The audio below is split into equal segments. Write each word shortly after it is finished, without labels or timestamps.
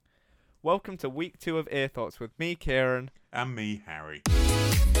Welcome to week 2 of Ear Thoughts with me, Kieran. And me, Harry.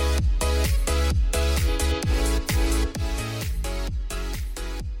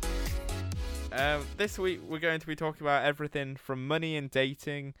 This week we're going to be talking about everything from money and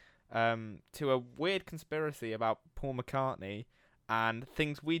dating to a weird conspiracy about Paul McCartney and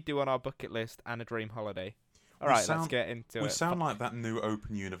things we do on our bucket list and a dream holiday. Alright, let's get into it. We sound like that new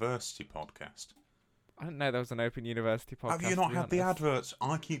Open University podcast. I didn't know there was an Open University podcast. Have you not had the adverts?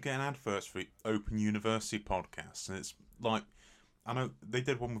 I keep getting adverts for Open University podcasts, and it's like, I know they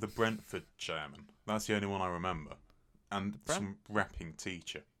did one with the Brentford chairman. That's the only one I remember. And some rapping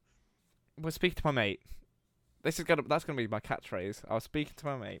teacher. We'll speak to my mate. That's gonna be my catchphrase. I was speaking to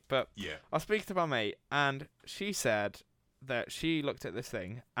my mate, but yeah, I was speaking to my mate, and she said that she looked at this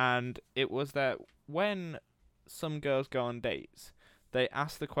thing, and it was that when some girls go on dates, they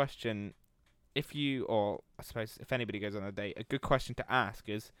ask the question, if anybody goes on a date, a good question to ask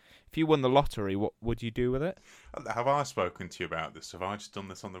is, if you won the lottery, what would you do with it? Have I spoken to you about this? Have I just done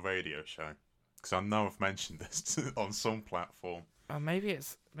this on the radio show? Because I know I've mentioned this on some platform. Maybe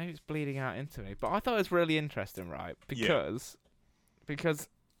it's bleeding out into me, but I thought it was really interesting, right? Because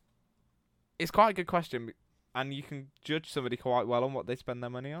it's quite a good question, and you can judge somebody quite well on what they spend their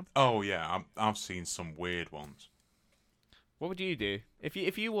money on. Oh yeah, I've seen some weird ones. What would you do if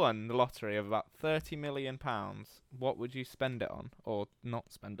you won the lottery of about £30 million? What would you spend it on, or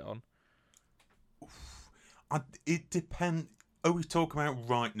not spend it on? It depends. Are we talking about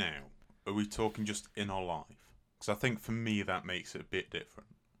right now? Are we talking just in our life? Because I think for me that makes it a bit different.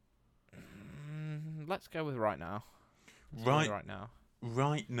 Let's go with right now. Right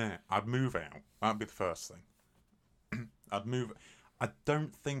now, I'd move out. That'd be the first thing. I'd move. I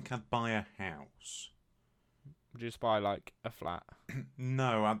don't think I'd buy a house. Would you just buy like a flat?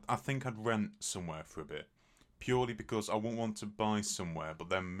 No, I think I'd rent somewhere for a bit. Purely because I wouldn't want to buy somewhere but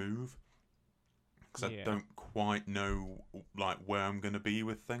then move. Because I don't quite know like where I'm going to be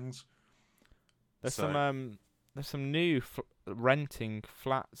with things. There's some new renting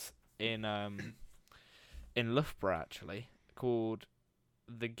flats in Loughborough actually called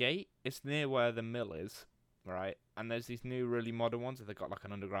The Gate. It's near where the mill is, right? And there's these new really modern ones that they've got like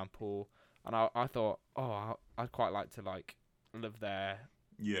an underground pool. And I thought, I'd quite like to like live there.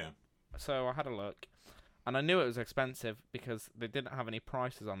 Yeah. So I had a look, and I knew it was expensive because they didn't have any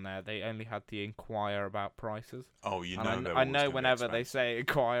prices on there. They only had the inquire about prices. Oh, you know. And I know whenever they say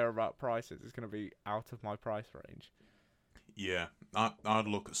inquire about prices, it's going to be out of my price range. Yeah, I'd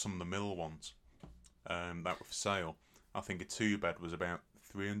look at some of the mill ones that were for sale. I think a 2-bed was about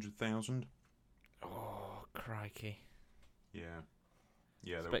 300,000. Oh, crikey. Yeah.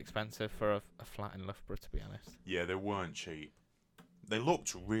 Yeah, it's a bit expensive for a flat in Loughborough, to be honest. Yeah, they weren't cheap. They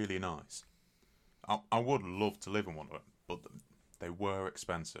looked really nice. I would love to live in one of them, but they were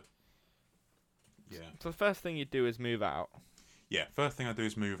expensive. Yeah. So the first thing you do is move out. Yeah, first thing I do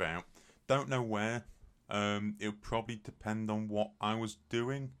is move out. Don't know where. It'll probably depend on what I was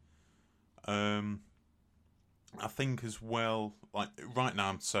doing. I think as well, like right now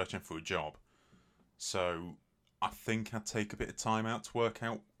I'm searching for a job. So I think I'd take a bit of time out to work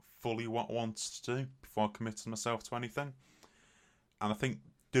out fully what I want to do before I committed myself to anything. And I think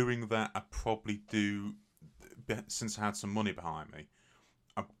doing that, I'd probably do, since I had some money behind me,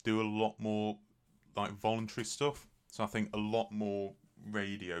 I'd do a lot more like voluntary stuff. So I think a lot more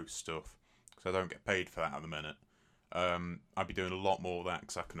radio stuff, because I don't get paid for that at the minute. I'd be doing a lot more of that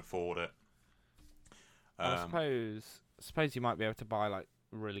because I can afford it. I suppose you might be able to buy like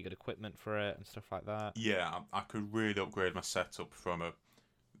really good equipment for it and stuff like that. Yeah, I could really upgrade my setup from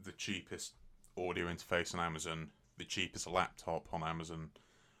the cheapest audio interface on Amazon, the cheapest laptop on Amazon,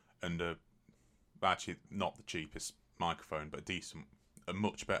 and actually not the cheapest microphone, but a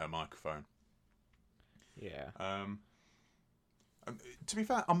much better microphone. Yeah. To be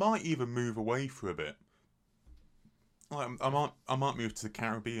fair, I might even move away for a bit. I might move to the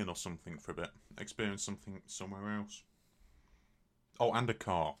Caribbean or something for a bit, experience something somewhere else. Oh, and a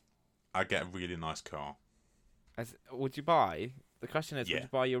car. I'd get a really nice car. Would you buy? The question is, Yeah. would you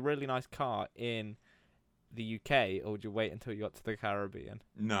buy your really nice car in the UK, or would you wait until you got to the Caribbean?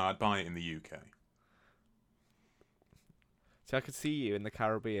 No, I'd buy it in the UK. So I could see you in the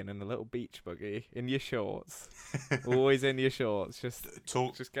Caribbean in a little beach buggy, in your shorts. Always in your shorts, just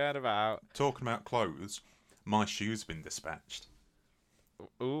going about. Talking about clothes, my shoes have been dispatched.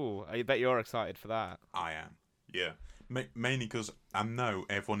 Ooh, I bet you're excited for that. I am, yeah. Mainly because I know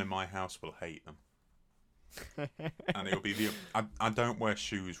everyone in my house will hate them. And it'll be I don't wear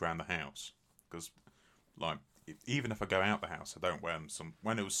shoes around the house because, like, even if I go out the house, I don't wear them.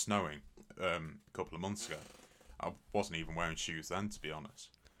 When it was snowing a couple of months ago, I wasn't even wearing shoes then, to be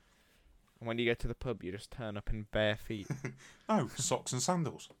honest. And when you go to the pub, you just turn up in bare feet. Oh, socks and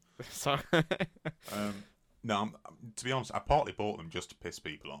sandals. So, No, to be honest, I partly bought them just to piss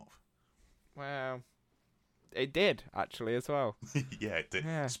people off. well, it did actually as well. Yeah, it did.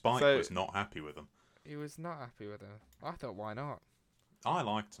 Yeah, Spike so- was not happy with them. He was not happy with them. I thought, why not? I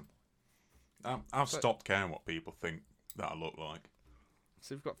liked them. I've So- stopped caring what people think that I look like.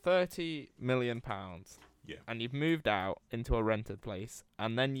 So you've got £30 million. Yeah. And you've moved out into a rented place,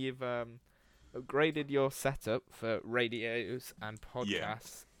 and then you've upgraded your setup for radios and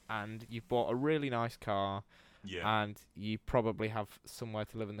podcasts, and you've bought a really nice car, Yeah. and you probably have somewhere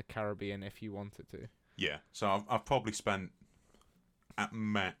to live in the Caribbean if you wanted to. Yeah. So I've probably spent at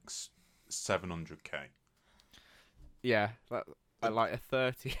max 700k. Yeah, at like a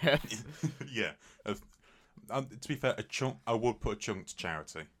 30th. Yeah. To be fair, a chunk. I would put a chunk to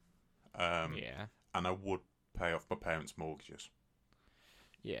charity. Yeah, And I would pay off my parents' mortgages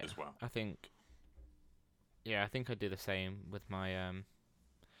yeah. as well. I think I do the same with my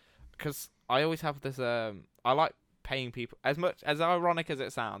because I always have this I like paying people, as much as ironic as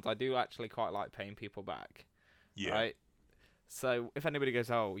it sounds, I do actually quite like paying people back. Yeah. Right? So if anybody goes,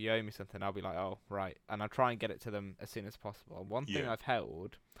 "Oh, you owe me something," I'll be like, "Oh, right," and I try and get it to them as soon as possible. And one thing Yeah. I've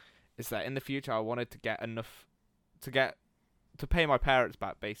held is that in the future I wanted to get enough to pay my parents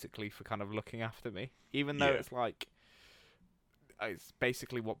back, basically, for kind of looking after me, even though Yeah. it's like it's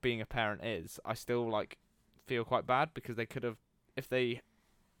basically what being a parent is. I still like feel quite bad because they could have, if they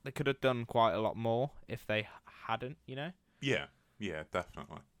could have done quite a lot more if they hadn't, you know. Yeah. Yeah.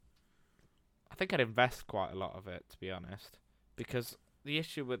 Definitely. I think I'd invest quite a lot of it, to be honest, because the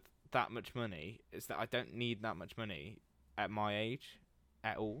issue with that much money is that I don't need that much money at my age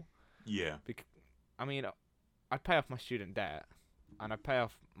at all. Yeah. I mean, I'd pay off my student debt and I'd pay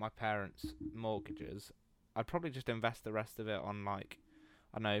off my parents' mortgages. I'd probably just invest the rest of it on, like,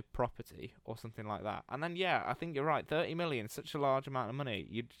 I don't know, property or something like that. And then, yeah, I think you're right. 30 million, such a large amount of money.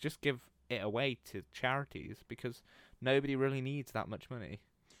 You'd just give it away to charities because nobody really needs that much money.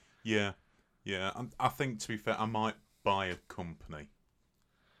 Yeah. Yeah. And I think, to be fair, I might buy a company.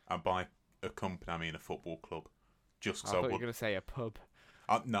 I mean a football club. Just I because thought I you were would. going to say a pub.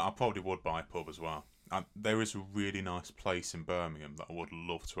 No, I probably would buy a pub as well. There is a really nice place in Birmingham that I would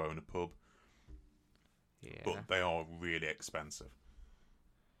love to own a pub, Yeah. but they are really expensive.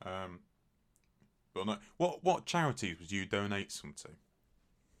 But no, what charities would you donate some to?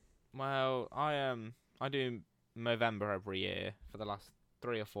 Well, I do Movember every year for the last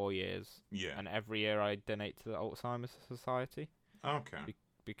 3 or 4 years, Yeah. and every year I donate to the Alzheimer's Society Okay.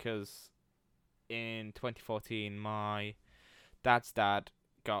 because in 2014 my dad's dad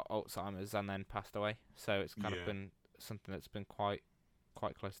got Alzheimer's and then passed away, so it's kind Yeah. of been something that's been quite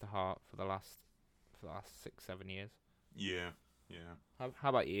close to heart for the last 6-7 years. Yeah. Yeah. How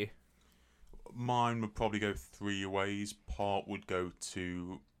about you? Mine would probably go 3 ways. Part would go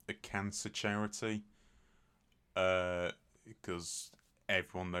to a cancer charity, because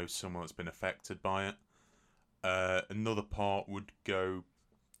everyone knows someone that's been affected by it. Another part would go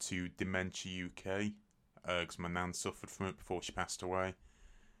to Dementia UK, because my nan suffered from it before she passed away.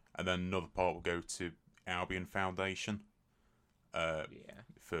 And then another part will go to Albion Foundation, Yeah.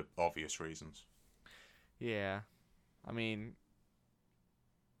 for obvious reasons. Yeah. I mean,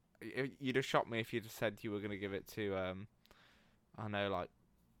 you'd have shocked me if you'd have said you were going to give it to, I know, like,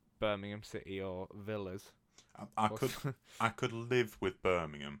 Birmingham City or Villas. I Or could I could live with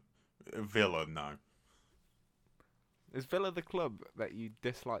Birmingham. Villa, no. Is Villa the club that you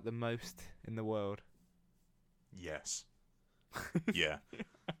dislike the most in the world? Yes. Yeah.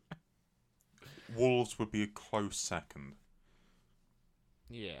 Wolves would be a close second.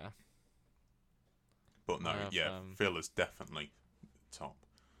 Yeah. But no, I have, yeah, Villa's definitely top.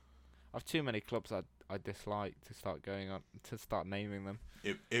 I've too many clubs I dislike to start naming them.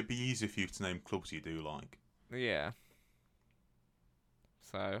 It'd be easy for you to name clubs you do like. Yeah.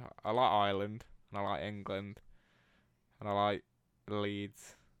 So I like Ireland and I like England and I like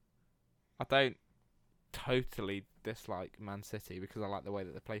Leeds. I don't totally dislike Man City because I like the way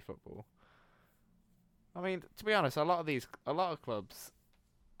that they play football. I mean, to be honest, a lot of clubs,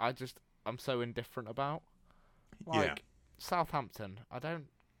 I'm so indifferent about. Like Yeah. Southampton, I don't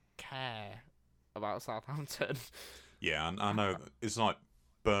care about Southampton. Yeah, and I know it's like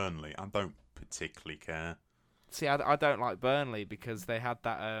Burnley. I don't particularly care. See, I don't like Burnley because they had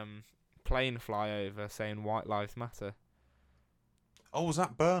that plane fly over saying White Lives Matter. Oh, was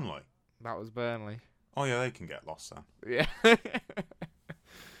that Burnley? That was Burnley. Oh yeah, they can get lost then. Yeah.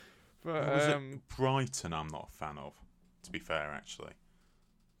 What But was it? Brighton I'm not a fan of, to be fair, actually.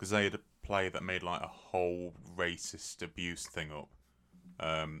 Because they had a player that made like a whole racist abuse thing up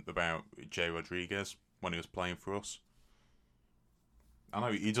about Jay Rodriguez when he was playing for us. I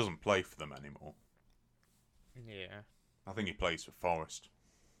know he doesn't play for them anymore. Yeah. I think he plays for Forest.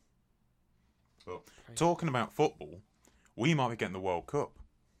 But talking about football, we might be getting the World Cup.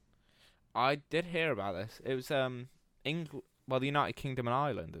 I did hear about this. It was the United Kingdom and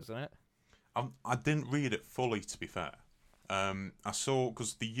Ireland, isn't it? I didn't read it fully, to be fair. I saw,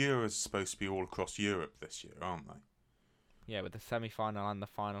 because the Euros are supposed to be all across Europe this year, aren't they? Yeah, with the semi-final and the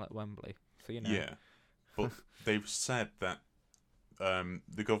final at Wembley. So Yeah, but they've said that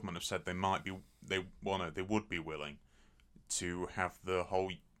the government have said they would be willing to have the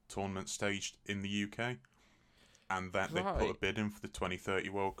whole tournament staged in the UK, and that they put a bid in for the 2030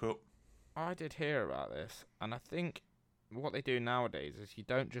 World Cup. I did hear about this, and I think what they do nowadays is you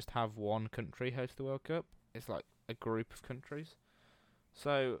don't just have one country host the World Cup. It's like a group of countries.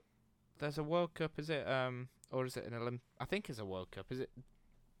 So there's a World Cup, is it or is it an I think it's a World Cup. Is it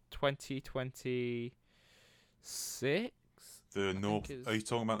 2026? The North. Are you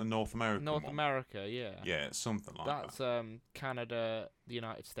talking about the North American North one? America, yeah. Yeah, it's something like that. That's Canada, the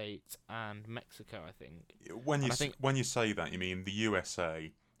United States, and Mexico, I think. When you say that, you mean the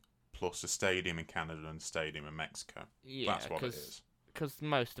USA plus a stadium in Canada and a stadium in Mexico. Yeah, that's what it is. Because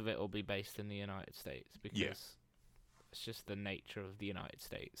most of it will be based in the United States, because it's just the nature of the United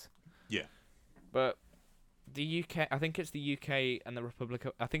States. Yeah. But the UK, I think it's the UK and the Republic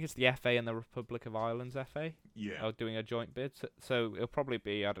of, I think it's the FA and the Republic of Ireland's FA. Yeah. Are doing a joint bid. So it'll probably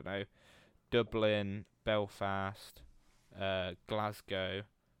be, I don't know, Dublin, Belfast, Glasgow,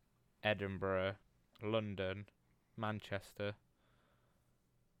 Edinburgh, London, Manchester,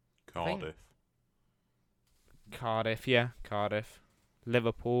 Cardiff,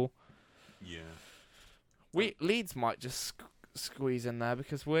 Liverpool. Yeah. Leeds might just squeeze in there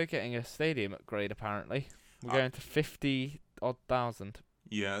because we're getting a stadium upgrade apparently. We're going to 50,000 odd.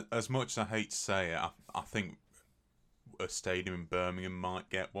 Yeah, as much as I hate to say it, I think a stadium in Birmingham might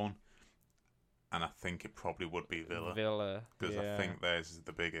get one. And I think it probably would be Villa. Because I think theirs is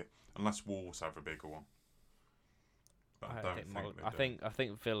the bigger. Unless Wolves have a bigger one. But I don't think they do. I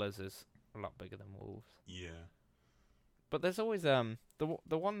think Villa's is a lot bigger than Wolves. Yeah. But there's always the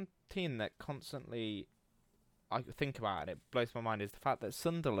one team that constantly I think about and it blows my mind is the fact that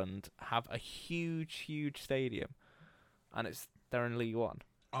Sunderland have a huge stadium, and they're in League One.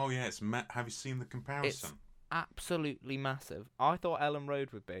 Oh yeah, have you seen the comparison? It's absolutely massive. I thought Ellen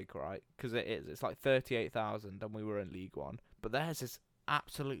Road was big, right? Because it is. It's like 38,000, and we were in League One. But theirs is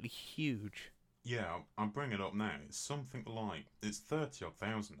absolutely huge. Yeah, I'll bring it up now. It's something like 30 odd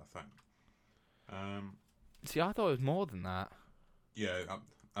thousand, I think. See, I thought it was more than that. Yeah,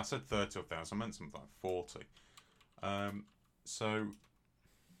 I said 30 odd thousand. I meant something like 40. So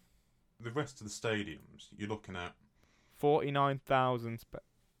the rest of the stadiums, you're looking at 49,000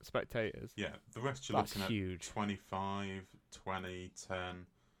 spectators. Yeah, the rest you're looking huge. At 25, 20, 10.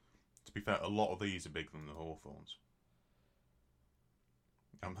 To be fair, a lot of these are bigger than the Hawthorns.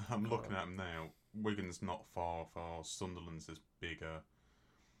 I'm looking at them now. Wigan's not far off ours. Sunderland's is bigger.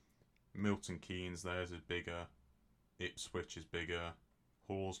 Milton Keynes theirs is bigger. Ipswich is bigger.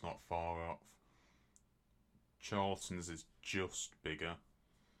 Hull's not far off. Charlton's is just bigger.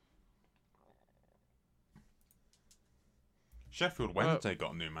 Sheffield Wednesday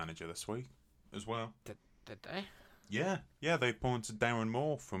got a new manager this week as well. Did they? Yeah, they appointed Darren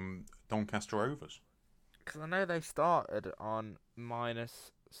Moore from Doncaster Rovers. Because I know they started on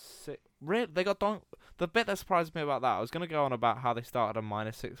 -6. Really, they got the bit that surprised me about that. I was going to go on about how they started on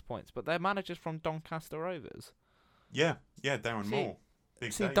 -6 points, but their manager's from Doncaster Rovers. Yeah, Darren Moore.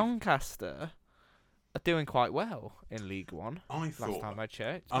 Big Dave. Doncaster are doing quite well in League One. Last time I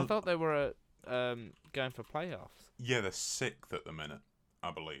checked, I thought they were going for playoffs. Yeah, they're 6th at the minute,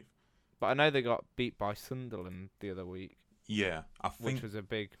 I believe. But I know they got beat by Sunderland the other week. Yeah, I think, which was a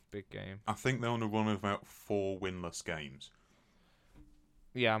big game. I think they're on a run of about 4 winless games.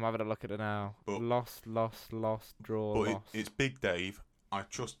 Yeah, I'm having a look at it now. But, lost, draw, lost. It's Big Dave. I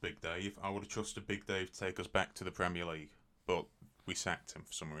trust Big Dave. I would have trusted Big Dave to take us back to the Premier League, but we sacked him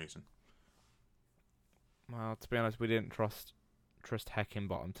for some reason. Well, to be honest, we didn't trust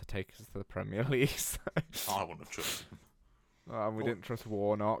Heckingbottom to take us to the Premier League. So. I wouldn't have trusted him. We didn't trust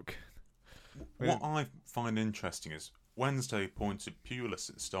Warnock. What I find interesting is Wednesday appointed Pulis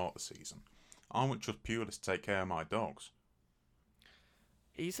at the start of the season. I wouldn't trust Pulis to take care of my dogs.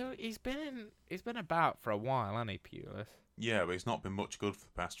 He's been about for a while, hasn't he, Pulis? Yeah, but he's not been much good for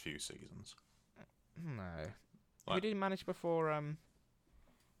the past few seasons. No. Who did he manage before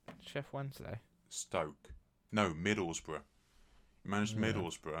Chef Wednesday? Stoke. No, Middlesbrough. He managed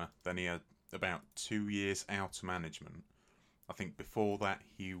Middlesbrough, then he had about 2 years out of management. I think before that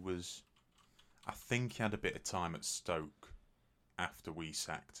I think he had a bit of time at Stoke after we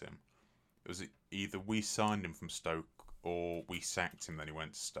sacked him. It was either we signed him from Stoke or we sacked him, then he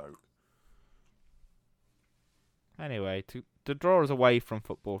went to Stoke. Anyway, to draw us away from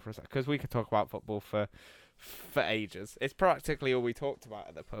football for a second, because we could talk about football for ages. It's practically all we talked about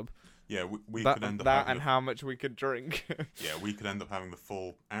at the pub. Yeah, we could end up having and how much we could drink. Yeah, we could end up having the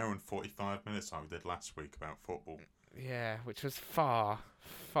full hour and 45 minutes like we did last week about football. Yeah, which was far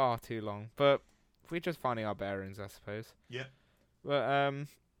too long. But we're just finding our bearings, I suppose. Yeah. But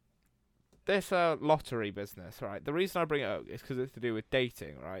this lottery business, right? The reason I bring it up is because it's to do with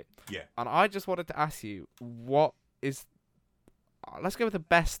dating, right? Yeah. And I just wanted to ask you, what is... let's go with the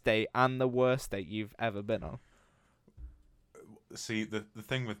best date and the worst date you've ever been on. See, the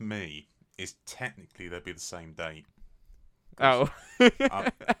thing with me is technically they'd be the same date. Oh.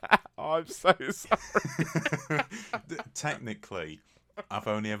 I'm so sorry. Technically, I've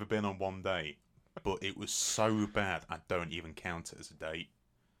only ever been on one date, but it was so bad I don't even count it as a date.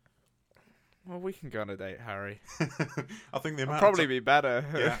 Well, we can go on a date, Harry. I think the It'll amount probably be better.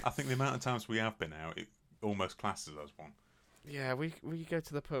 Yeah, I think the amount of times we have been out, it almost classes as one. Yeah, we go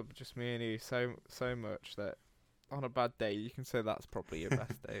to the pub, just me and you, so much that on a bad day you can say that's probably your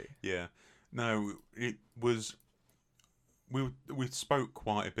best date. Yeah, no, it was. We spoke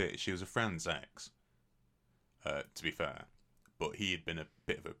quite a bit. She was a friend's ex, to be fair, but he had been a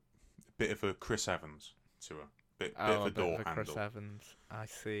bit of a Chris Evans to her, bit of a door handle. Chris Evans, I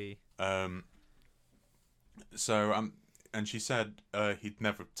see. So and she said he'd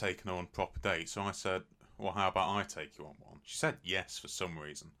never taken her on proper dates. So I said, well, how about I take you on one? She said yes for some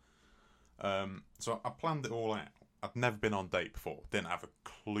reason. So I planned it all out. I'd never been on a date before. Didn't have a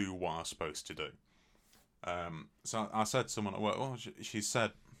clue what I was supposed to do. So I said to someone at work, well, she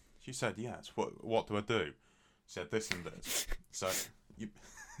said yes. What do I do? She said this and this. So you...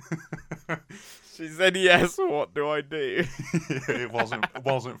 She said yes. What do I do? It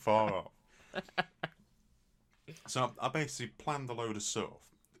wasn't far off. So I basically planned a load of stuff,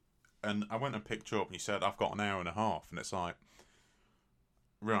 and I went and picked her up, and he said, I've got an hour and a half, and it's like,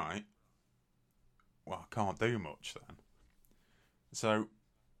 right, well, I can't do much then. So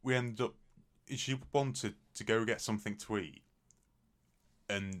we ended up, she wanted to go get something to eat,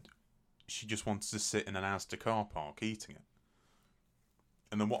 and she just wanted to sit in an Asda car park eating it.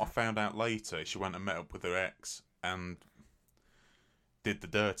 And then what I found out later, she went and met up with her ex, and did the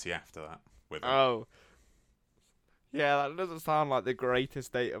dirty after that with her. Oh. Yeah, that doesn't sound like the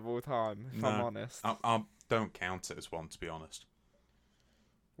greatest date of all time, if I'm honest. I don't count it as one, to be honest.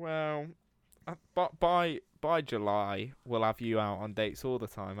 Well, but by July, we'll have you out on dates all the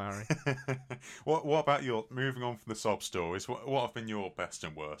time, Harry. What about moving on from the sob stories, what have been your best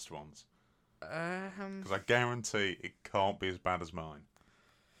and worst ones? Because I guarantee it can't be as bad as mine.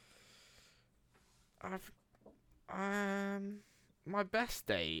 My best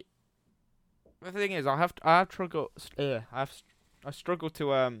date. The thing is, I struggle to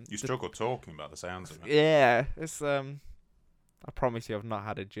You struggle talking about the sounds of it. Yeah, it's I promise you, I've not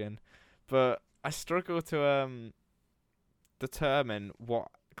had a gin, but I struggle to determine what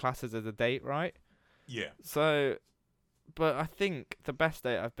classes as a date, right? Yeah. So, but I think the best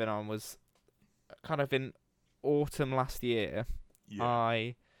date I've been on was kind of in autumn last year.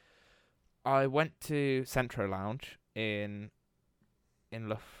 Yeah. I went to Centro Lounge in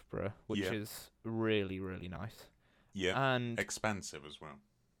Loughborough, which is really, really nice. Yeah. And expensive as well.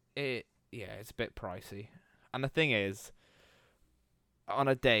 It's a bit pricey. And the thing is, on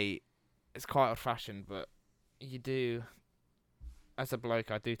a date, it's quite old-fashioned, but you do, as a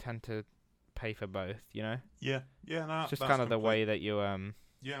bloke, I do tend to pay for both, you know? Yeah. Yeah, no, it's just kind of the way that you...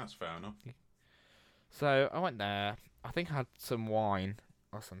 Yeah, that's fair enough. So, I went there. I think I had some wine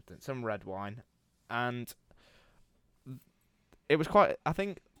or something, some red wine. And it was quite... I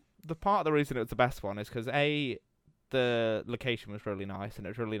think the part of the reason it was the best one is because, A, the location was really nice and it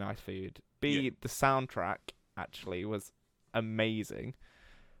was really nice food. B, the soundtrack actually was amazing.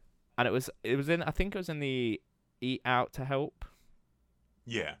 And it was in... I think it was in the Eat Out to Help.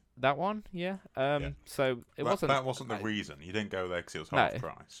 Yeah. That one? Yeah. So it wasn't... That wasn't the reason. You didn't go there because it was half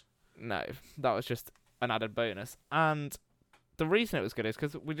price. No, that was just an added bonus. And the reason it was good is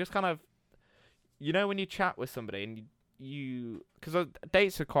because we just kind of... You know when you chat with somebody and you... Because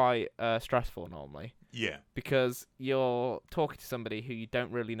dates are quite stressful normally. Yeah. Because you're talking to somebody who you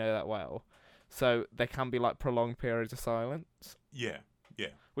don't really know that well. So there can be like prolonged periods of silence. Yeah. Yeah.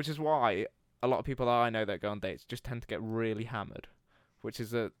 Which is why a lot of people that I know that go on dates just tend to get really hammered. Which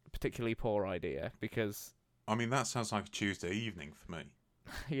is a particularly poor idea because... I mean, that sounds like a Tuesday evening for me.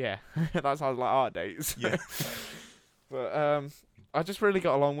 Yeah, that sounds like our dates. Yeah. But I just really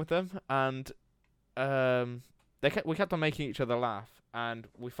got along with them, and we kept on making each other laugh, and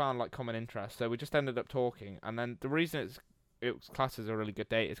we found like common interests. So we just ended up talking, and then the reason it was classed as a really good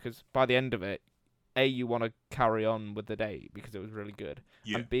date is because by the end of it, A, you want to carry on with the date because it was really good,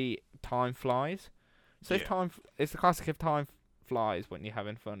 Yeah. and B, time flies. So if Yeah. it's the classic if time flies when you're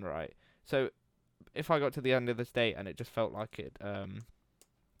having fun, right? So if I got to the end of this date and it just felt like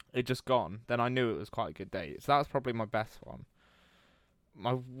it just gone, then I knew it was quite a good date. So that was probably my best one.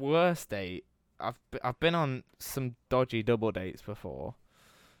 My worst date, I've been on some dodgy double dates before,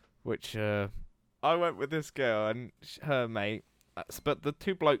 which I went with this girl and her mate, but the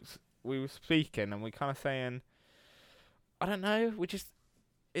two blokes we were speaking and we kind of saying, I don't know,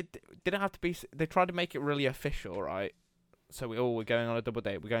 it didn't have to be. They tried to make it really official, right? So we're going on a double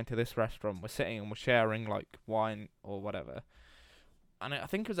date. We're going to this restaurant. We're sitting and we're sharing like wine or whatever. And I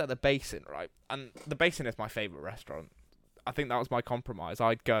think it was at the Basin, right? And the Basin is my favorite restaurant. I think that was my compromise.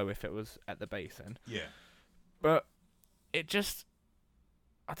 I'd go if it was at the Basin. Yeah. But it just,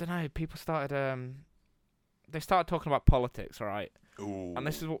 I don't know. People started they started talking about politics, right? Ooh. And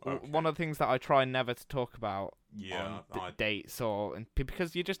this is okay. one of the things that I try never to talk about Yeah. on dates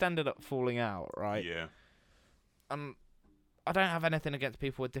because you just ended up falling out, right? Yeah. I don't have anything against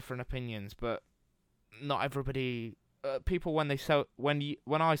people with different opinions, but not everybody. People when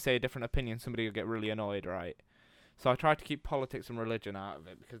I say a different opinion, somebody will get really annoyed, right? So I try to keep politics and religion out of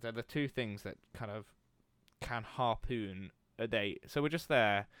it because they're the two things that kind of can harpoon a date. So we're just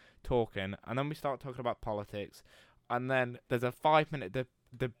there talking, and then we start talking about politics, and then there's a 5-minute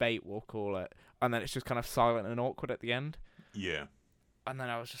debate, we'll call it, and then it's just kind of silent and awkward at the end. Yeah. And then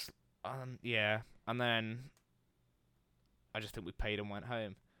I was just, yeah, and then I just think we paid and went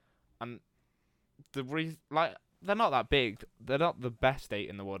home, and the reason, like, they're not that big. They're not the best date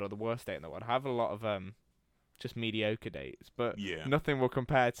in the world or the worst date in the world. I have a lot of just mediocre dates, but Yeah. nothing will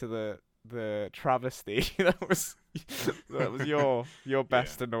compare to the travesty that was your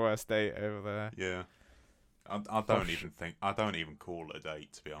best and the worst date over there. Yeah. I don't even call it a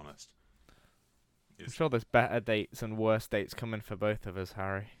date, to be honest. I'm sure there's better dates and worse dates coming for both of us,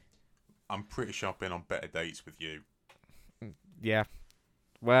 Harry. I'm pretty sure I've been on better dates with you. Yeah.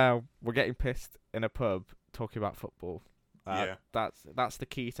 Well, we're getting pissed in a pub talking about football. Yeah. That's the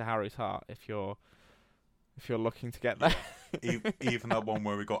key to Harry's heart if you're looking to get there. Yeah. Even that one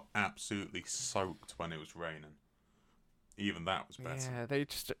where we got absolutely soaked when it was raining. Even that was better. Yeah,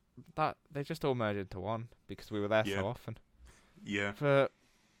 they just all merged into one because we were there so often. Yeah. But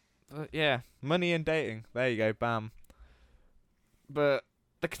yeah, money and dating. There you go, bam. But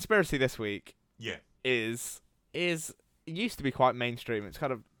the conspiracy this week is it used to be quite mainstream. It's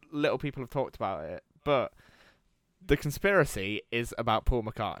kind of little people have talked about it, but the conspiracy is about Paul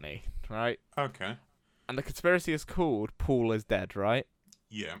McCartney, right? Okay. And the conspiracy is called Paul is Dead, right?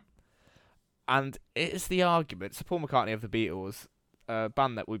 Yeah. And it is the argument. So Paul McCartney of the Beatles, a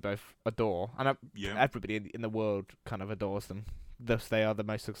band that we both adore, and everybody in the world kind of adores them. Thus, they are the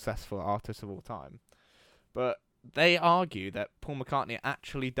most successful artists of all time. But they argue that Paul McCartney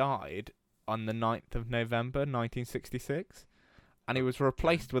actually died on the 9th of November, 1966, and he was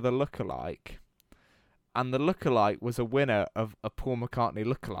replaced with a lookalike. And the lookalike was a winner of a Paul McCartney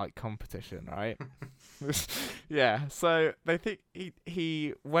lookalike competition, right? Yeah, so they think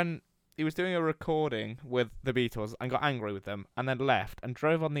he when he was doing a recording with the Beatles and got angry with them and then left and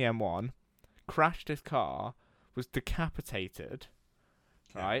drove on the M1, crashed his car, was decapitated,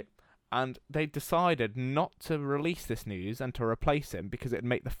 right? And they decided not to release this news and to replace him because it'd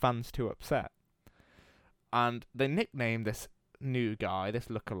make the fans too upset. And they nicknamed this new guy, this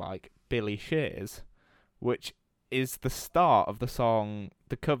lookalike, Billy Shears, which is the start of the song,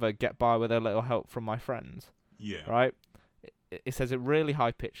 the cover, Get By With A Little Help From My Friends. Yeah. Right? It says it really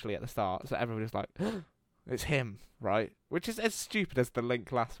high-pitchedly at the start, so everybody's like, it's him, right? Which is as stupid as the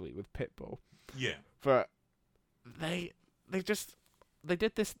link last week with Pitbull. Yeah. But they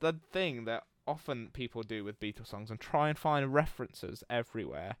did the thing that often people do with Beatles songs and try and find references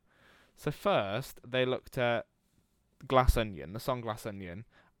everywhere. So first, they looked at Glass Onion, the song Glass Onion,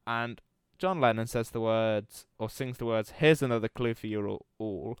 and John Lennon says the words, or sings the words, here's another clue for you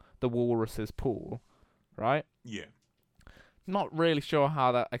all, the walrus's pool, right? Yeah. Not really sure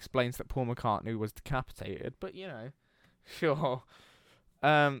how that explains that Paul McCartney was decapitated, but, sure.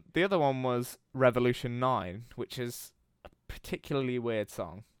 The other one was Revolution 9, which is a particularly weird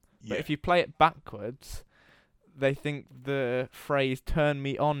song. But if you play it backwards, they think the phrase "turn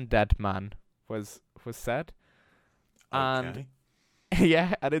me on, dead man" was said. Okay. And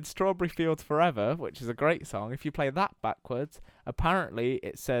yeah, and in Strawberry Fields Forever, which is a great song, if you play that backwards, apparently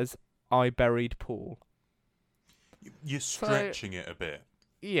it says "I buried Paul." You're So stretching it a bit,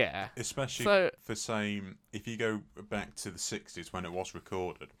 yeah. especially So for saying if you go back to the 60s when it was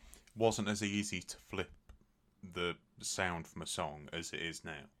recorded, it wasn't as easy to flip the sound from a song as it is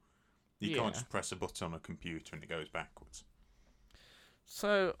now. You can't yeah. just press a button on a computer and it goes backwards.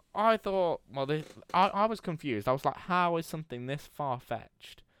 So I thought, well, I was confused. I was like, how is something this far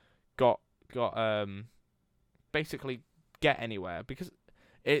fetched got basically get anywhere? Because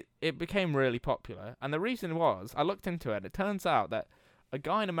it became really popular, and the reason was I looked into it. It turns out that a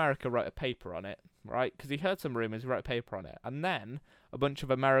guy in America wrote a paper on it, right? Because he heard some rumors, he wrote a paper on it, and then a bunch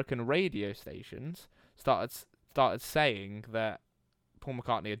of American radio stations started saying that Paul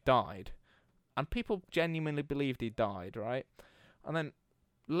McCartney had died, and people genuinely believed he died, right? And then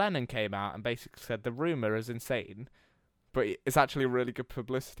Lennon came out and basically said the rumor is insane, but it's actually really good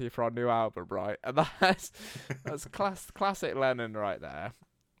publicity for our new album, right? And that's classic Lennon right there.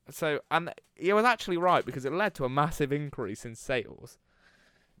 So, and he was actually right because it led to a massive increase in sales.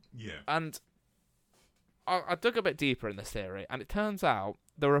 Yeah. And I dug a bit deeper in this theory, and it turns out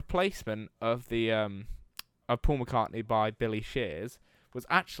the replacement of the of Paul McCartney by Billy Shears was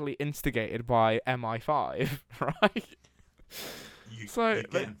actually instigated by MI5, right? So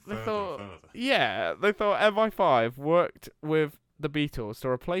they thought, yeah, they thought MI5 worked with the Beatles to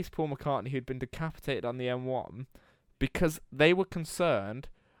replace Paul McCartney, who'd been decapitated on the M1, because they were concerned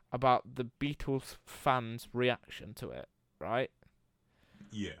about the Beatles fans' reaction to it, right?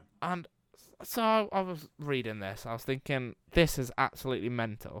 Yeah. And so I was reading this, I was thinking, this is absolutely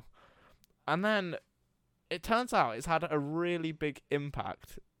mental. And then it turns out it's had a really big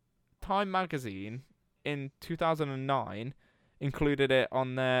impact. Time magazine in 2009 included it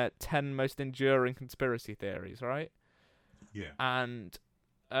on their 10 most enduring conspiracy theories, right? Yeah. And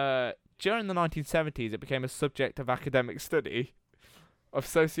during the 1970s, it became a subject of academic study of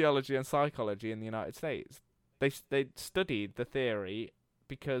sociology and psychology in the United States. They studied the theory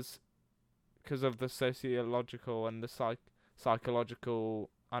because of the sociological and the psychological,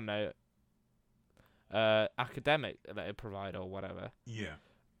 I don't know, academic that it provide or whatever. Yeah.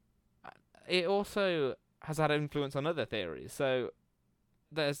 It also has had influence on other theories. So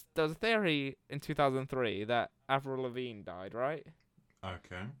there's a theory in 2003 that Avril Lavigne died, right?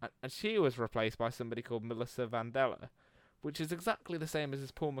 Okay. And she was replaced by somebody called Melissa Vandella, which is exactly the same as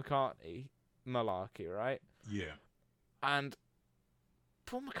this Paul McCartney malarkey, right? Yeah. And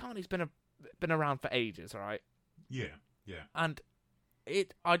Paul McCartney's been around for ages, right? Yeah. Yeah. And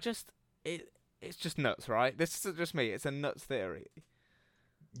it's just nuts, right? This isn't just me; it's a nuts theory.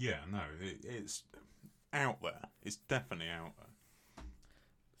 Yeah. No, it's out there. It's definitely out there.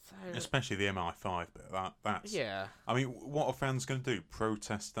 So Especially the MI5 bit. That's. yeah, I mean, what are fans going to do?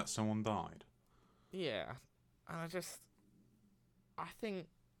 Protest that someone died? yeah, and I think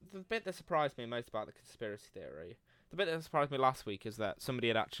the bit that surprised me most about the conspiracy theory, the bit that surprised me last week, is that somebody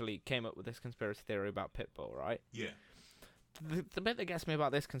had actually came up with this conspiracy theory about Pitbull, right? Yeah. The bit that gets me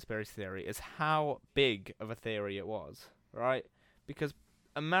about this conspiracy theory is how big of a theory it was, right? Because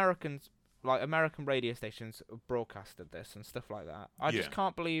American radio stations broadcasted this and stuff like that. I just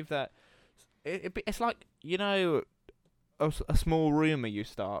can't believe that. It's like, you know, a small rumour you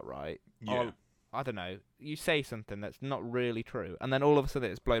start, right? Yeah. Or, I don't know, you say something that's not really true, and then all of a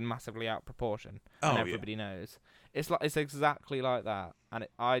sudden it's blown massively out of proportion, and everybody knows. It's exactly like that, and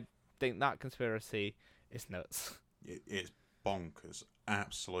I think that conspiracy is nuts. It's bonkers.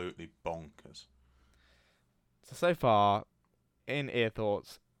 Absolutely bonkers. So far, in Ear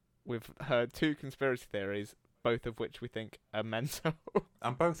Thoughts, we've heard two conspiracy theories, both of which we think are mental.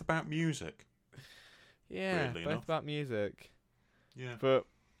 And both about music. Yeah, Weirdly both enough. about music. Yeah. But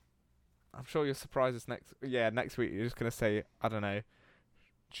I'm sure you'll surprise us next week you're just going to say, I don't know,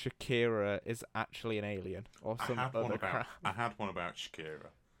 Shakira is actually an alien or some other crap. I had one about Shakira.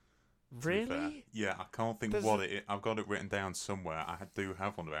 Really? Yeah, I can't think what it is. I've got it written down somewhere. I do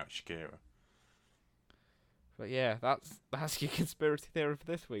have one about Shakira. But yeah, that's your conspiracy theory for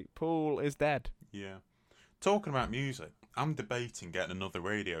this week. Paul is dead. Yeah. Talking about music, I'm debating getting another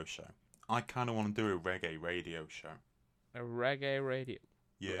radio show. I kind of want to do a reggae radio show. A reggae radio.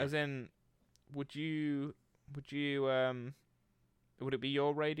 Yeah. As in, would it be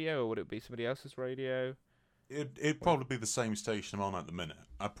your radio or would it be somebody else's radio? It'd probably be the same station I'm on at the minute.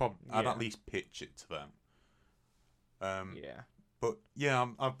 I'd at least pitch it to them. Yeah. But yeah,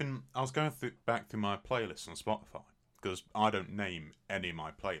 I was going back through my playlists on Spotify because I don't name any of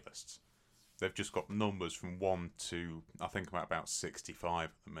my playlists. They've just got numbers from 1 to I think I'm at about 65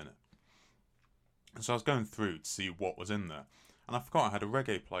 at the minute. And so I was going through to see what was in there, and I forgot I had a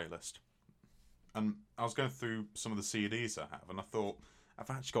reggae playlist. And I was going through some of the CDs I have, and I thought I've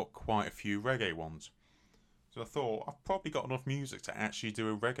actually got quite a few reggae ones. So I thought I've probably got enough music to actually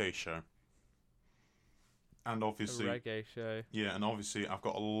do a reggae show. And A obviously, reggae show. yeah, and obviously I've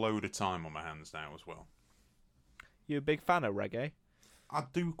got a load of time on my hands now as well. You a big fan of reggae? I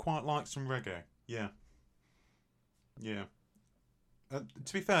do quite like some reggae. Yeah. Yeah.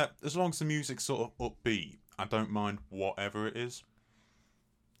 To be fair, as long as the music's sort of upbeat, I don't mind whatever it is.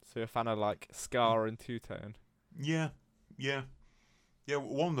 So you're a fan of like ska and two tone? Yeah. Yeah. Yeah,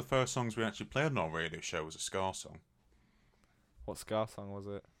 one of the first songs we actually played on our radio show was a ska song. What ska song was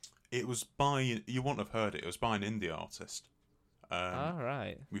it? It was by, you wouldn't have heard it, it was by an indie artist. Oh,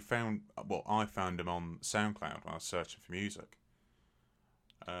 right. I found him on SoundCloud when I was searching for music.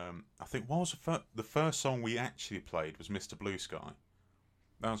 I think what was the first song we actually played was Mr. Blue Sky.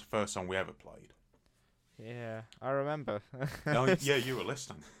 That was the first song we ever played. Yeah, I remember. Oh, yeah, you were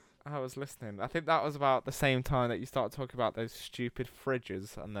listening. I was listening. I think that was about the same time that you started talking about those stupid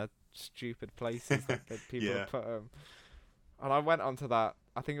fridges and the stupid places that people Yeah. put them. And I went onto that.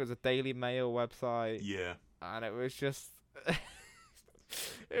 I think it was a Daily Mail website, Yeah, and it was just,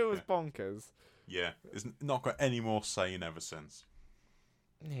 it was bonkers. yeah. It's not got any more saying ever since.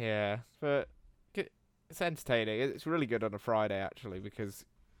 Yeah, but it's entertaining. It's really good on a Friday actually because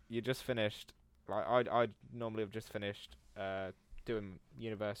you just finished. Like I normally have just finished doing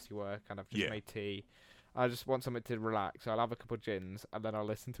university work and I've just made tea. I just want something to relax. So I'll have a couple of gins and then I'll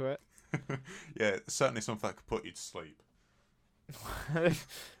listen to it. Yeah, certainly something that could put you to sleep.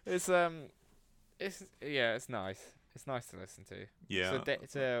 it's nice. It's nice to listen to. Yeah,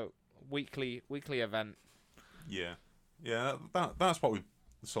 It's a weekly event. yeah, yeah. That's what we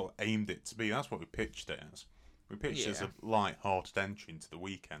sort of aimed it to be. That's what we pitched it as. We pitched it as a light-hearted entry into the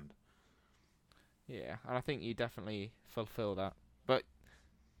weekend. Yeah, and I think you definitely fulfill that. But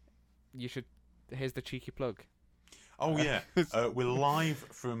you should. Here's the cheeky plug. Oh yeah, we're live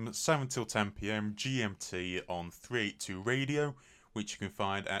from 7 till 10 p.m. GMT on 382 Radio, which you can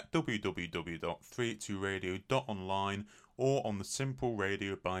find at www.382radio.online or on the Simple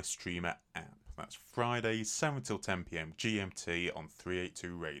Radio by Streamer app. That's Fridays 7 till 10 p.m. GMT on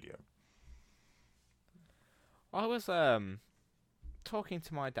 382 Radio. I was talking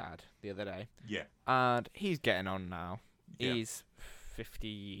to my dad the other day. Yeah. And he's getting on now. Yeah. He's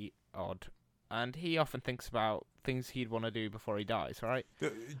 50 odd. And he often thinks about things he'd want to do before he dies, right?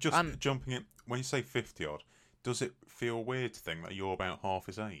 Just jumping in, when you say 50 odd, does it feel weird to think that you're about half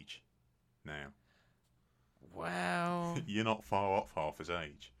his age now? Well, You're not far off half his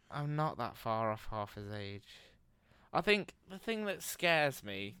age. I'm not that far off half his age. I think the thing that scares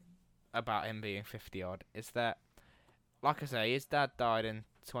me about him being 50 odd is that, like I say, his dad died in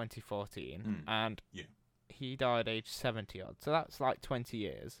 2014 and he died age 70 odd. So that's like 20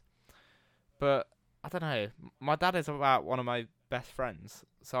 years. But I don't know. My dad is about one of my best friends,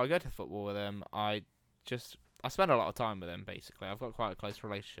 so I go to football with him. I spend a lot of time with him. Basically, I've got quite a close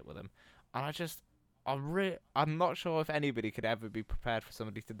relationship with him, and I'm not sure if anybody could ever be prepared for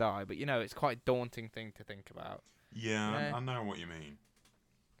somebody to die. But it's quite a daunting thing to think about. Yeah, I know what you mean.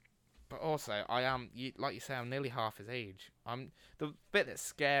 But also, like you say, I'm nearly half his age. The bit that's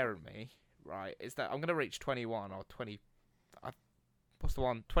scaring me, right, is that I'm gonna reach 21 or 20. What's the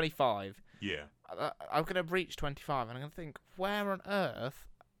one? 25. Yeah. I'm going to reach 25 and I'm going to think, where on earth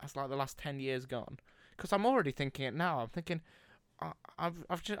has like the last 10 years gone? Because I'm already thinking it now. I'm thinking,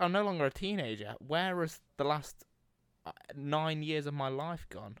 I'm no longer a teenager. Where has the last 9 years of my life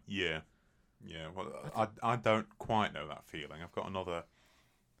gone? Yeah. Yeah. Well, I don't quite know that feeling. I've got another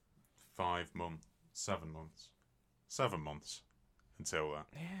 7 months. 7 months until that.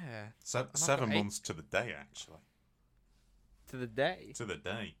 Yeah. 7 months to the day, actually. To the day? To the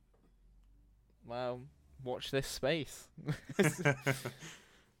day. Well, watch this space.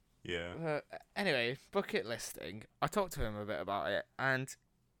 Yeah. Anyway, bucket listing. I talked to him a bit about it, and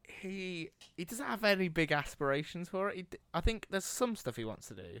he doesn't have any big aspirations for it. I think there's some stuff he wants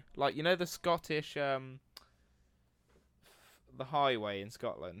to do, like the Scottish, the highway in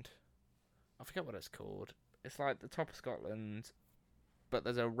Scotland. I forget what it's called. It's like the top of Scotland, but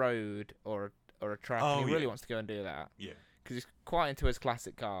there's a road or a track, and he really wants to go and do that. Yeah. Because he's quite into his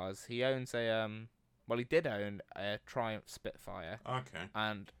classic cars. He owns he did own a Triumph Spitfire. Okay.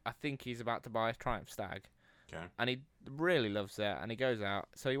 And I think he's about to buy a Triumph Stag. Okay. And he really loves it, and he goes out.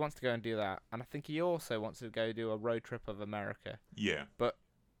 So he wants to go and do that. And I think he also wants to go do a road trip of America. Yeah. But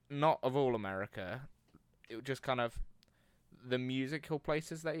not of all America. It was just kind of the musical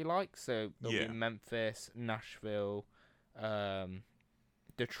places that he likes. So there'll be Memphis, Nashville,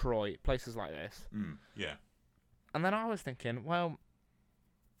 Detroit, places like this. Yeah. And then I was thinking, well,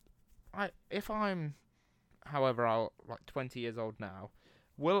 if I'm, however, like 20 years old now,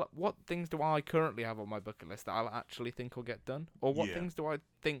 what things do I currently have on my bucket list that I'll actually think will get done, or what Yeah. things do I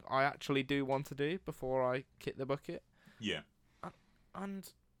think I actually do want to do before I kick the bucket? Yeah.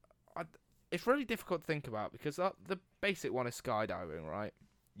 And it's really difficult to think about because the basic one is skydiving, right?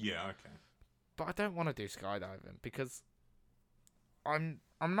 Yeah. Okay. But I don't want to do skydiving because I'm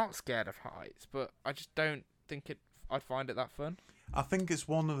not scared of heights, but I just don't think I'd find it that fun. I think it's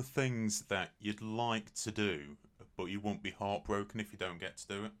one of the things that you'd like to do, but you won't be heartbroken if you don't get to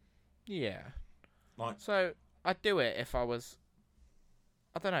do it. Yeah. Like, So I'd do it if I was.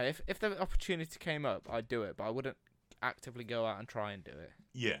 I don't know if the opportunity came up, I'd do it, but I wouldn't actively go out and try and do it.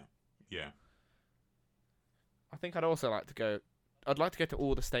 yeah, yeah, I think I'd also like to go. I'd like to go to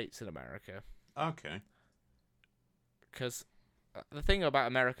all the states in America okay, because the thing about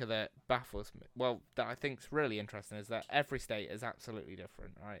America that baffles me, well, that I think's really interesting, is that every state is absolutely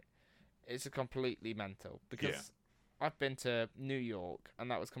different, right? It's a completely mental because Yeah. I've been to New York and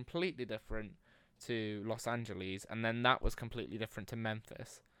that was completely different to Los Angeles, and then that was completely different to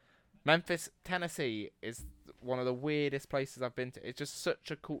Memphis. Tennessee is one of the weirdest places I've been to. It's just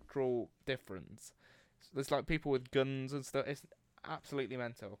such a cultural difference. There's like people with guns and stuff. It's absolutely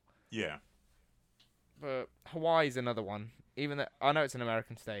mental. yeah, But Hawaii's another one. Even though I know it's an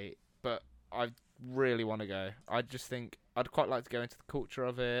American state, but I really want to go. I just think I'd quite like to go into the culture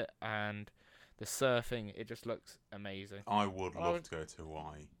of it and the surfing. It just looks amazing. I would Well, love to go to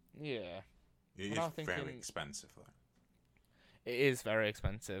Hawaii. Yeah, It is I'm very thinking- expensive though. it is very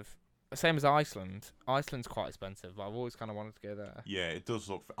expensive. Same as Iceland. Iceland's quite expensive, but I've always kind of wanted to go there. Yeah, it does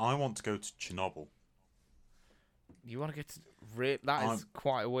look. I want to go to Chernobyl. You want to get to that is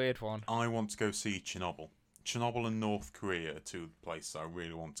quite a weird one. I want to go see Chernobyl. Chernobyl and North Korea are two places I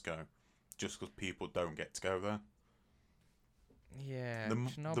really want to go, just because people don't get to go there. Yeah, The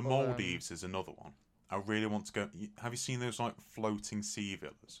Chernobyl, Maldives is another one. I really want to go. Have you seen those like floating sea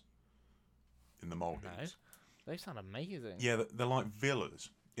villas in the Maldives? They sound amazing. Yeah, they're like villas.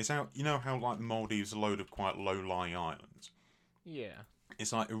 It's out. You know how like the Maldives are a load of quite low-lying islands. Yeah.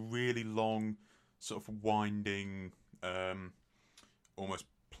 It's like a really long, sort of winding, almost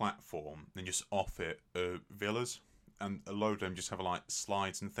platform, and just off it villas, and a load of them just have like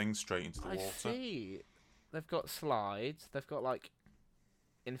slides and things straight into the I water. see. They've got slides. They've got like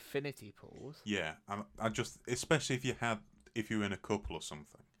infinity pools. Yeah, and I just, especially if you were in a couple or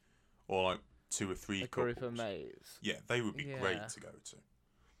something, or like 2 or 3 A couples. group of mates. Yeah, they would be great Yeah. to go to.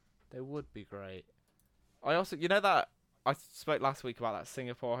 They would be great. I also, that I spoke last week about that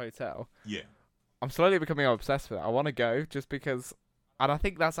Singapore hotel. Yeah, I'm slowly becoming obsessed with it. I want to go just because, and I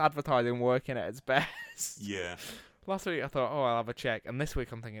think that's advertising working at its best. yeah, Last week I thought, oh, I'll have a check, and this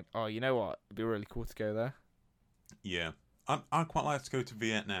week I'm thinking, oh, you know what? It'd be really cool to go there. yeah. I'd quite like to go to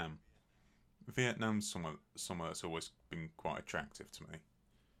Vietnam. Vietnam's somewhere that's always been quite attractive to me.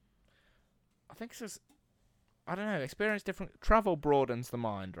 I think it's just, I don't know, experience different. Travel broadens the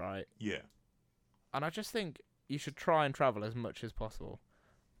mind, right? Yeah, And I just think you should try and travel as much as possible.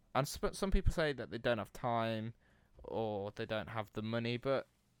 And some people say that they don't have time or they don't have the money, but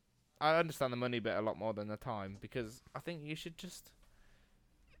I understand the money bit a lot more than the time, because I think you should just.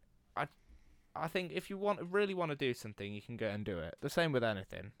 I think if you really want to do something, you can go and do it. The same with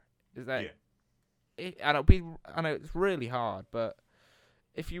anything. Is that yeah, I know it's really hard, but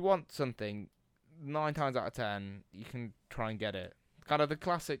if you want something, 9 times out of 10, you can try and get it. Kind of the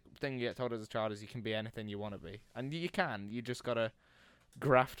classic thing you get told as a child is you can be anything you want to be. And you can. You just got to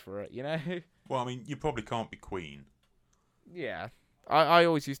graft for it, you know? Well, I mean, you probably can't be queen. Yeah. I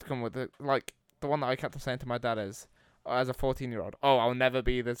always used to come with it. Like, the one that I kept on saying to my dad is, as a 14-year-old, oh, I'll never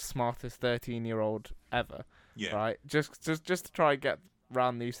be the smartest 13-year-old ever. Yeah, Right? Just to try and get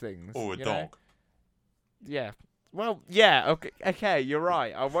around these things. or a you dog. know? Yeah. Well, yeah, okay, you're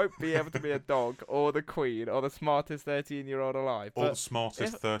right. I won't be able to be a dog or the queen or the smartest 13-year-old alive. Or the But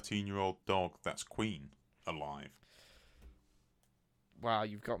smartest if- 13-year-old dog that's queen alive. wow,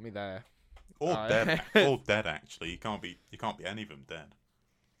 you've got me there. Or Oh, dead. Or dead, actually. You can't be any of them dead.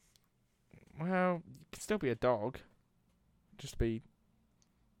 Well, you can still be a dog. Just be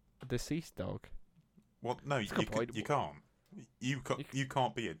a deceased dog. Well, no, That's a good point. you can't. You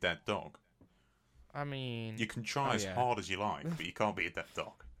can't be a dead dog. I mean, You can try as yeah. hard as you like, but you can't be a dead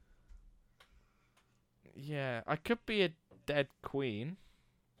dog. yeah, I could be a dead queen,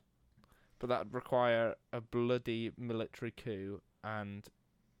 but that would require a bloody military coup and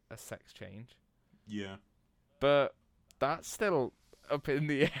a sex change. Yeah. But that's still up in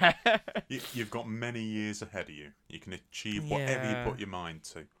the air. You've got many years ahead of you. You can achieve whatever Yeah. you put your mind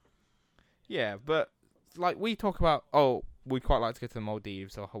to. Yeah, but like we talk about, oh, we'd quite like to go to the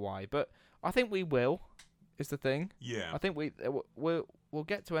Maldives or Hawaii, but I think we will. Is the thing. Yeah. I think we'll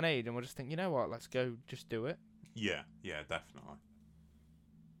get to an age and we'll just think, you know what, let's go, just do it. Yeah, definitely.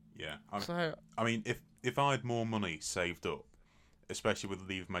 Yeah, So I mean, if I had more money saved up, especially with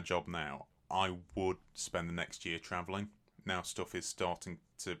leaving my job now, I would spend the next year travelling. Now stuff is starting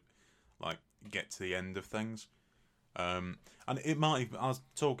to like get to the end of things. And it might even, I was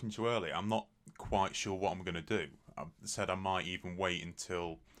talking to you earlier, I'm not quite sure what I'm going to do. I said I might even wait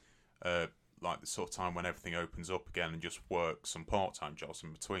until like the sort of time when everything opens up again and just work some part-time jobs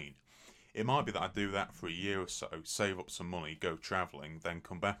in between. It might be that I do that for a year or so, save up some money, go travelling, then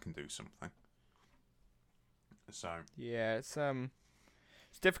come back and do something. So yeah, it's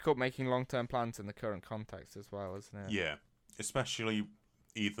difficult making long-term plans in the current context as well, isn't it? yeah, especially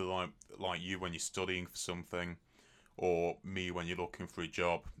either like you when you're studying for something, or me when you're looking for a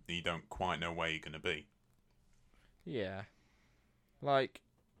job and you don't quite know where you're going to be. Yeah. Like,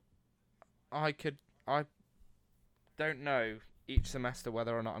 I don't know each semester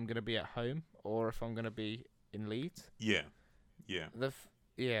whether or not I'm going to be at home or if I'm going to be in Leeds. Yeah.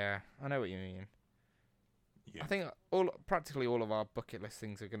 Yeah, I know what you mean. Yeah. I think practically all of our bucket list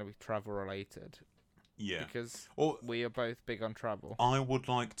things are going to be travel related. Yeah. Because Or we are both big on travel. I would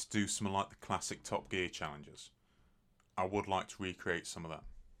like to do some like the classic Top Gear challenges. I would like to recreate some of that.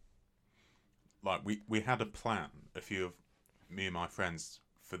 Like we had a plan, a few of me and my friends,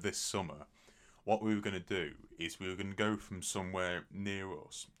 for this summer. What we were going to do is we were going to go from somewhere near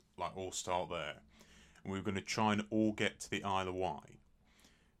us, like all start there, and we were going to try and all get to the Isle of Wight,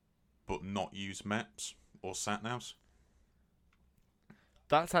 but not use maps or sat navs.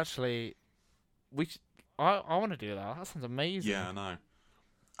 That's actually I want to do that. That sounds amazing. Yeah, I know.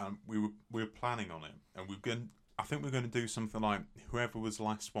 We were planning on it, and I think we're going to do something like whoever was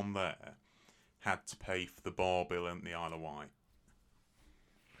last one there had to pay for the bar bill in the Isle of Wight.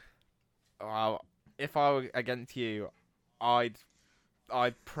 Well, if I were against you, I'd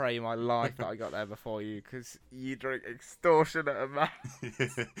pray my life that I got there before you, because you drink extortionate amounts.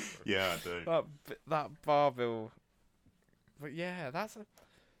 Yeah, I do. That bar bill. But yeah,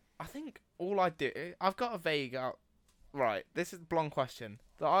 I think all I do. I've got a vague. Right, this is a blonde question.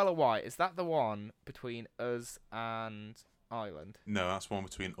 The Isle of Wight, is that the one between us and Ireland? No, that's one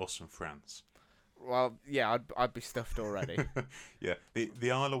between us and France. Well, yeah, I'd be stuffed already. Yeah,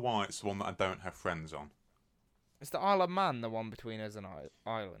 the Isle of Wight's the one that I don't have friends on. Is the Isle of Man the one between us and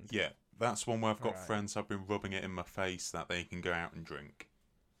Ireland? Yeah, that's one where I've got Right. friends. I've been rubbing it in my face that they can go out and drink.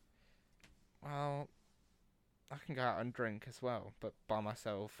 Well, I can go out and drink as well, but by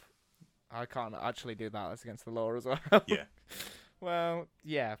myself. I can't actually do that. That's against the law as well. Yeah. Well,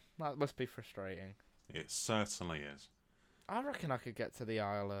 yeah, that must be frustrating. It certainly is. I reckon I could get to the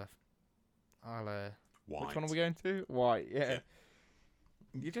Isle of... White. Which one are we going to? White, yeah.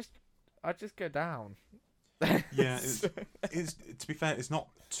 I'd just go down. Yeah, it's to be fair, it's not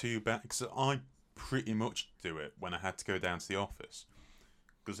too bad because I pretty much do it when I had to go down to the office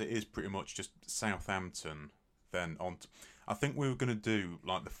because it is pretty much just Southampton. Then on, I think we were gonna do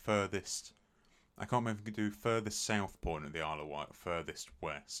like the furthest. I can't remember if we could do furthest south point of the Isle of Wight, or furthest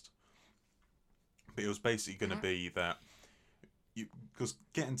west. But it was basically going to be that because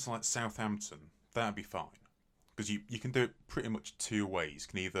getting to like Southampton, that'd be fine because you can do it pretty much two ways.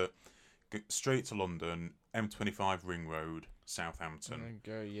 You can either go straight to London, M25 Ring Road, Southampton, And then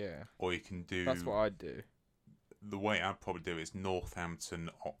go, yeah. or you can do. That's what I'd do. The way I'd probably do it is Northampton,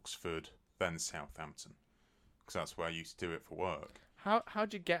 Oxford, then Southampton, because that's where I used to do it for work.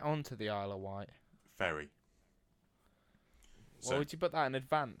 How'd you get onto the Isle of Wight? Ferry. Well, would you put that in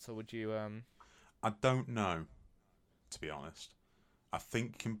advance, or would you I don't know, to be honest. I think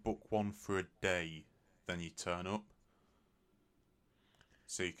you can book one for a day, then you turn up.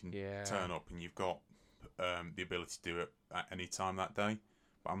 So you can turn up and you've got the ability to do it at any time that day.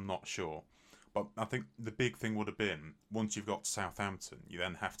 But I'm not sure. But I think the big thing would have been, once you've got to Southampton, you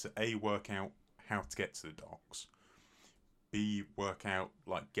then have to A, work out how to get to the docks. B, work out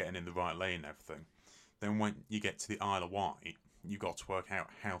like getting in the right lane and everything. Then when you get to the Isle of Wight, you've got to work out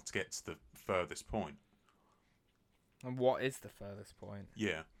how to get to the furthest point. And what is the furthest point?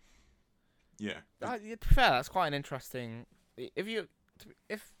 Yeah. Yeah. To be fair, that's quite an interesting.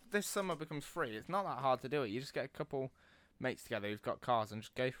 If this summer becomes free, it's not that hard to do it. You just get a couple mates together who've got cars and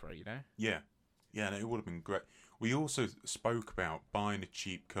just go for it. You know. Yeah. Yeah, no, it would have been great. We also spoke about buying a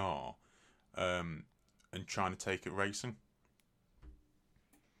cheap car, and trying to take it racing.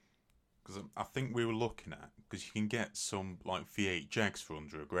 Because I think we were looking at, because you can get some like V8 Jags for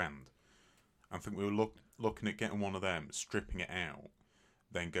under £1,000. I think we were looking at getting one of them, stripping it out,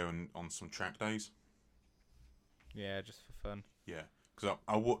 then going on some track days. Yeah, just for fun. Yeah, because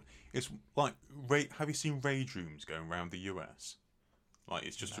I would. It's like have you seen rage rooms going around the US? Like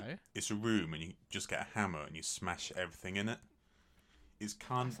it's just No. it's a room and you just get a hammer and you smash everything in it. It's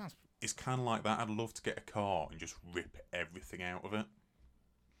kind That sounds it's kind of like that. I'd love to get a car and just rip everything out of it.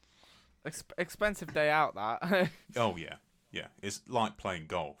 expensive day out. That. Oh yeah, yeah. It's like playing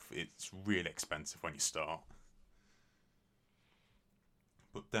golf. It's really expensive when you start,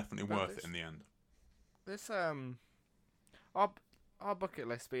 but definitely But worth it in the end. this our our bucket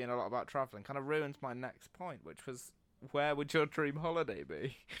list being a lot about traveling kind of ruins my next point, which was where would your dream holiday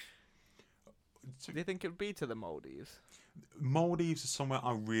be? Do you think it would be to the Maldives? Maldives is somewhere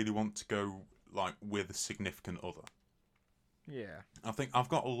I really want to go, like with a significant other. Yeah. I think I've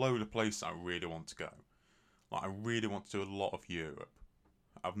got a load of places I really want to go. Like I really want to do a lot of Europe.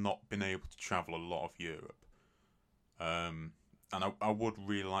 I've not been able to travel a lot of Europe. And I would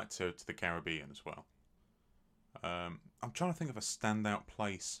really like to go to the Caribbean as well. I'm trying to think of a standout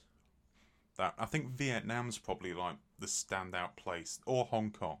place. That I think Vietnam's probably like the standout place, or Hong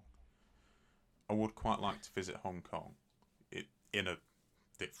Kong. I would quite like to visit Hong Kong, in a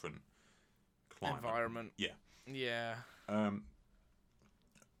different climate. Environment. Yeah. Yeah.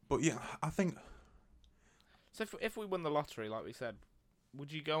 But yeah, I think So if we won the lottery, like we said,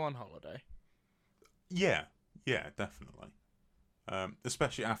 would you go on holiday? yeah, definitely.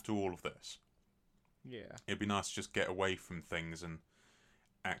 Especially after all of this, Yeah. it'd be nice to just get away from things and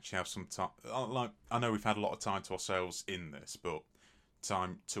actually have some time. Like I know we've had a lot of time to ourselves in this, but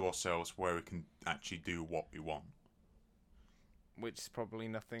time to ourselves where we can actually do what we want. Which is probably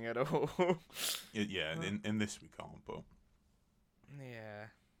nothing at all. Yeah, in this we can't, but Yeah.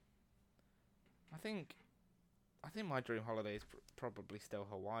 I think my dream holiday is probably still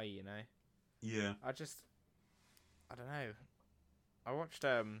Hawaii, you know. yeah, I don't know. I watched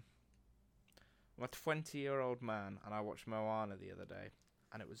I'm a 20-year-old man and I watched Moana the other day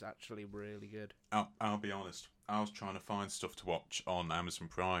and it was actually really good. I'll be honest. I was trying to find stuff to watch on Amazon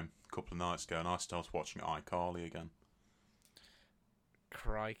Prime a couple of nights ago, and I started watching iCarly again.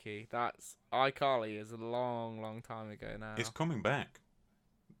 Crikey. That's iCarly is a long, long time ago now. It's coming back.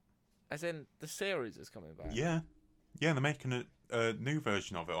 As in the series is coming back. Yeah, they're making a new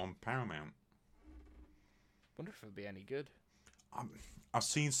version of it on Paramount. Wonder if it'd be any good. I've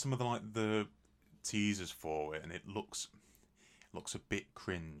seen some of the teasers for it, and it looks a bit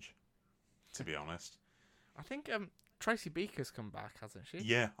cringe, to be honest. I think Tracy Beaker's come back, hasn't she?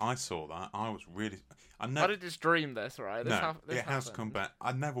 Yeah, I saw that. I was really. I didn't just dream this, right? This It has happened. come back.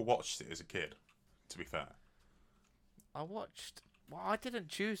 I never watched it as a kid, to be fair. I watched. Well, I didn't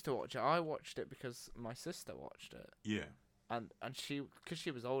choose to watch it. I watched it because my sister watched it, Yeah, and she, because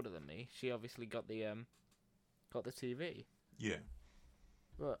she was older than me, she obviously got the TV. yeah,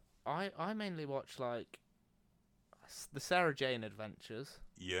 But I mainly watch like the Sarah Jane Adventures.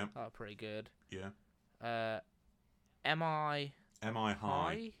 yeah, That were pretty good. yeah. Am I Am I high?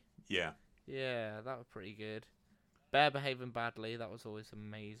 High? Yeah, Yeah, that was pretty good. Bear Behaving Badly, that was always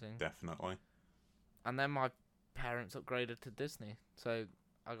amazing. definitely. And then my parents upgraded to Disney, so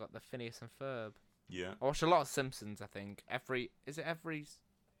I got the Phineas and Ferb. Yeah, I watch a lot of Simpsons. I think every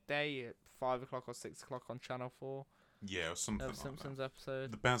day at 5 o'clock or 6 o'clock on Channel 4. yeah, or something like Simpsons that.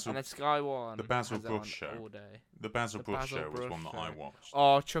 episode. The Basil, And then Sky One. the Basil has it on Brush show. all day. the Basil the Brush Basil show was Brush one that I show. watched.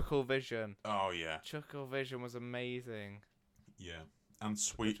 Oh, Chuckle Vision. Oh yeah, Chuckle Vision was amazing. yeah, and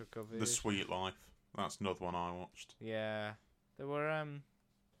Sweet, Chuckle The Vision. Sweet Life. That's another one I watched. Yeah, there were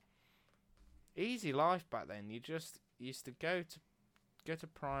easy life back then. You just used to go to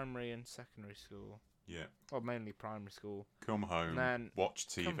primary and secondary school. Yeah, Well, mainly primary school. come home, And then watch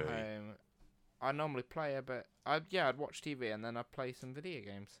TV. come home. I normally play a bit. I'd watch TV and then I'd play some video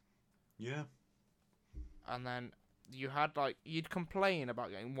games. Yeah, And then you'd complain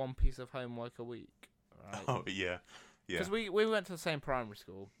about getting one piece of homework a week, right? oh yeah, yeah, Because we went to the same primary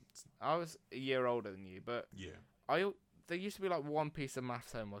school. I was a year older than you, but yeah, there used to be like one piece of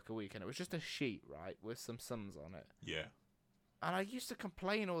maths homework a week, and it was just a sheet, right, with some sums on it. yeah, And I used to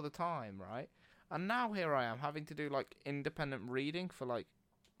complain all the time, right? And now here I am having to do like independent reading for like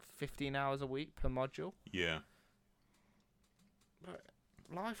 15 hours a week per module. yeah. But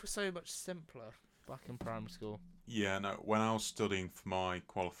life was so much simpler back in primary school. Yeah, no. When I was studying for my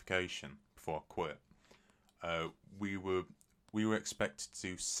qualification before I quit, we were expected to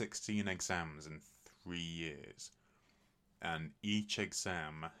do 16 exams in 3 years, and each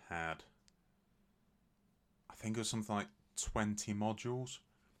exam had, I think it was something like 20 modules,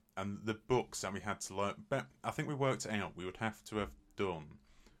 and the books that we had to learn. But I think we worked it out. We would have to have done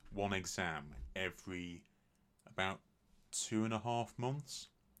one exam every about 2.5 months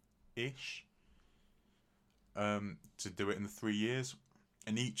ish. To do it in the 3 years,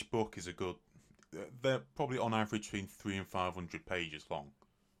 and each book is a good they're probably on average between 300 and 500 pages long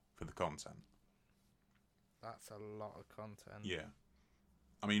for the content. That's a lot of content. Yeah.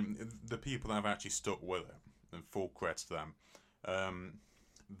 I mean, the people that have actually stuck with it, and full credit to them.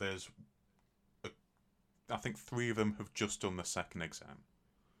 There's, I think 3 of them have just done the second exam,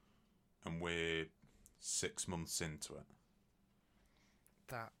 and we're 6 months into it.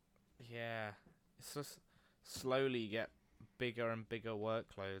 It's just slowly you get bigger and bigger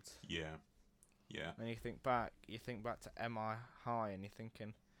workloads. Yeah. And you think back to MI High, and you're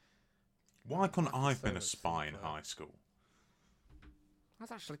thinking, Why couldn't I have so been a much spy in simpler. high school? I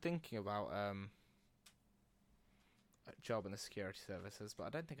was actually thinking about a job in the security services, but I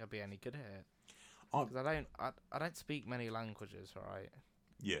don't think I'd be any good at it because I don't speak many languages, right?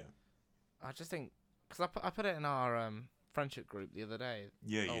 Yeah. I just think because I put it in our friendship group the other day.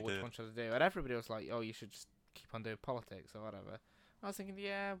 Yeah, Oh, you which did. one should I do? And everybody was like, "Oh, you should just keep on doing politics or whatever." I was thinking,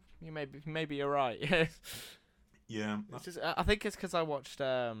 yeah, maybe you're right. Yeah. It's just I think it's because I watched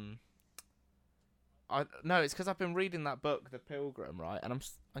it's because I've been reading that book, The Pilgrim, right? And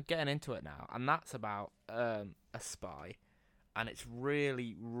I'm getting into it now, and that's about a spy, and it's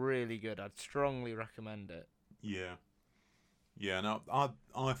really, really good. I'd strongly recommend it. Yeah. Yeah, no, I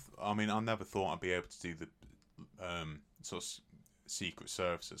mean, I never thought I'd be able to do the sort of secret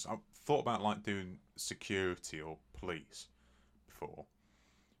services. I thought about like doing security or police before,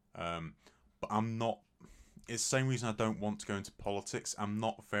 but I'm not. It's the same reason I don't want to go into politics. I'm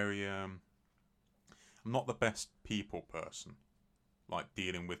not very I'm not the best people person, like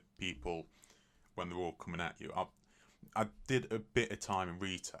dealing with people when they're all coming at you. I did a bit of time in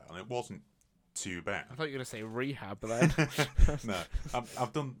retail, and it wasn't too bad. I thought you were gonna say rehab, then. No,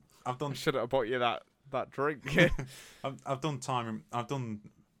 I've done Should have bought you that drink. I've done time in, I've done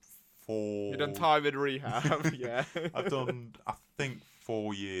 4. You've done time in rehab, yeah. I've done I think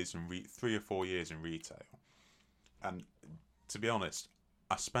 4 years in 3 or 4 years in retail, and to be honest,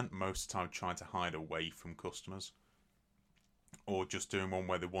 I spent most of the time trying to hide away from customers, or just doing one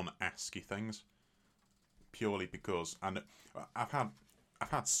where they want to ask you things, purely because, and I've had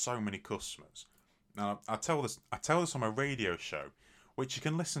so many customers. Now I tell this on my radio show, which you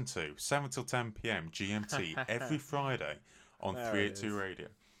can listen to 7 till 10 p.m. GMT every Friday on There it 382 is. Radio.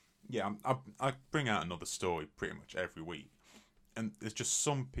 Yeah, I bring out another story pretty much every week, and there's just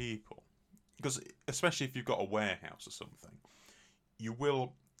some people, because especially if you've got a warehouse or something, you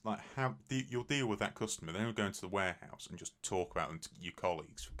will like you'll deal with that customer, then you'll go into the warehouse and just talk about them to your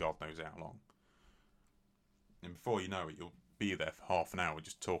colleagues for God knows how long, and before you know it, you'll be there for half an hour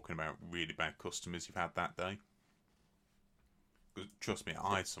just talking about really bad customers you've had that day. 'Cause trust me,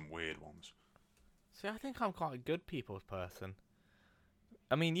 I had some weird ones. See, I think I'm quite a good people's person.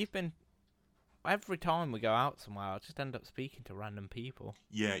 I mean, every time we go out somewhere, I just end up speaking to random people.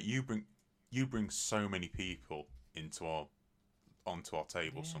 Yeah, you bring so many people onto our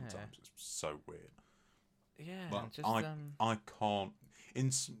table Yeah. sometimes. It's so weird. Yeah, Well, and just I can't. In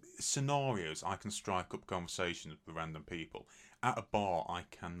scenarios, I can strike up conversations with random people. At a bar, I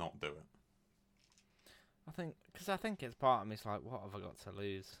cannot do it. I think it's part of me. It's like, what have I got to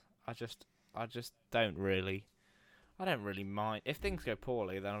lose? I just don't really. I don't really mind if things go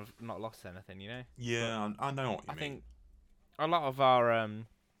poorly. Then I've not lost anything, you know. Yeah, I know what you I mean. think a lot of our a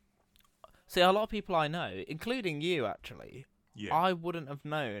lot of people I know, including you, actually, Yeah. I wouldn't have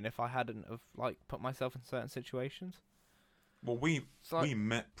known if I hadn't have like put myself in certain situations. Well, we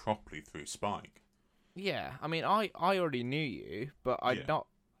met properly through Spike. Yeah, I mean, I already knew you, but I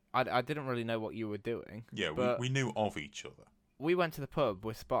Yeah. didn't really know what you were doing. Yeah, But we knew of each other. we went to the pub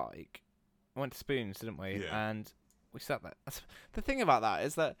with Spike. We went to Spoons, didn't we? Yeah. And we sat there. The thing about that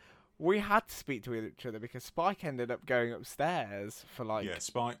is that we had to speak to each other because Spike ended up going upstairs for like Yeah,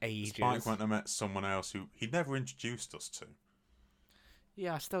 Spike ages. went and met someone else who he'd never introduced us to.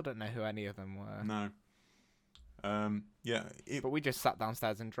 Yeah, I still don't know who any of them were. No. Yeah, But we just sat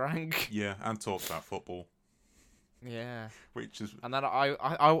downstairs and drank. yeah, and talked about football, Yeah. which is And then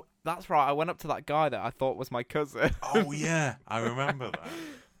I that's right, I went up to that guy that I thought was my cousin. oh yeah, I remember that.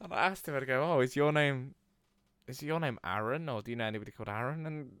 And I asked him, I'd go, "Oh, is your name Aaron, or do you know anybody called Aaron?"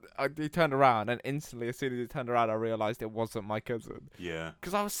 And he turned around, and instantly, as soon as he turned around, I realised it wasn't my cousin. Yeah,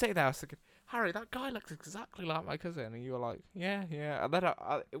 Because I was sitting there, I was thinking, "Harry, that guy looks exactly like my cousin." And you were like, "Yeah, yeah." And then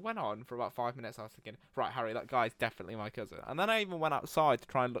it went on for about 5 minutes. I was thinking, "Right, Harry, that guy's definitely my cousin." And then I even went outside to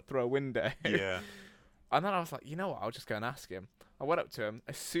try and look through a window. yeah, And then I was like, you know what? I'll just go and ask him. I went up to him.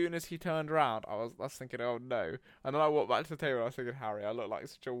 As soon as he turned around, I was thinking, oh no. And then I walked back to the table. And I was thinking, Harry, I look like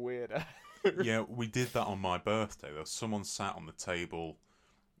such a weirdo. yeah. We did that on my birthday. There was someone sat on the table.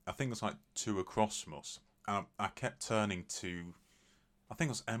 I think it was like 2 across from us. And I kept turning to. I think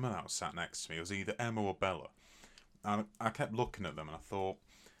it was Emma that was sat next to me. It was either Emma or Bella. And I kept looking at them and I thought,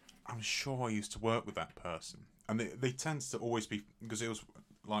 I'm sure I used to work with that person. And they tend to always be, because it was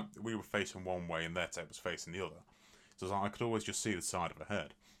like we were facing one way and their table was facing the other. So it was like I could always just see the side of her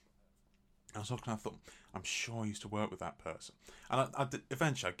head. I was looking and I thought, I'm sure I used to work with that person. And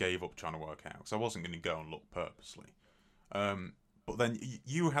eventually I gave up trying to work out because I wasn't going to go and look purposely. But then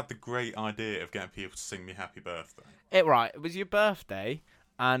you had the great idea of getting people to sing me happy birthday. It was your birthday,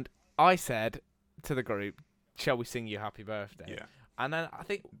 and I said to the group, shall we sing you happy birthday? Yeah. And then I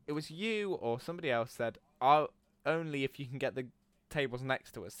think it was you or somebody else said, "I'll only if you can get the tables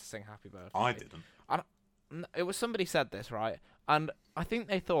next to us to sing happy birthday." I didn't. It was somebody said this, right? And I think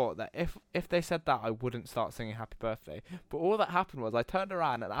they thought that if they said that, I wouldn't start singing happy birthday. But all that happened was I turned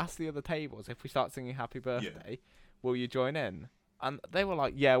around and asked the other tables, if we start singing happy birthday, will you join in? And they were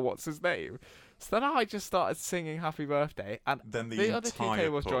like, yeah, what's his name? So then I just started singing happy birthday, and then the other two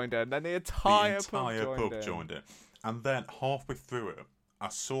tables joined in, then the entire pub joined in. And then halfway through it, I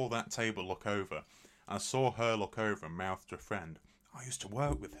saw that table look over, and I saw her look over and mouth to a friend, I used to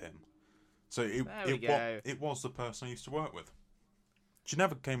work with him. So it was the person I used to work with. She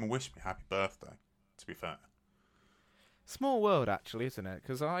never came and wished me happy birthday, to be fair. Small world, actually, isn't it?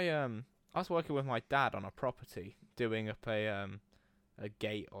 Because I was working with my dad on a property, doing up a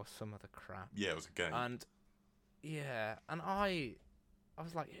gate or some other crap. Yeah, it was a gate. And I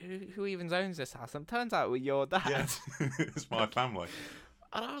was like, who even owns this house? And it turns out we're your dad. Yeah, it's my family.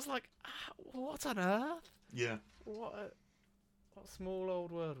 And I was like, what on earth? Yeah. What small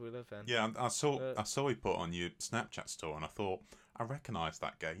old world we live in. Yeah, and I saw you put on your Snapchat store, and I thought, I recognise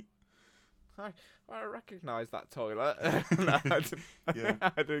that gate. I recognise that toilet. No,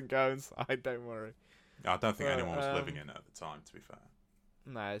 I didn't go inside, don't worry. I don't think anyone was living in it at the time, to be fair.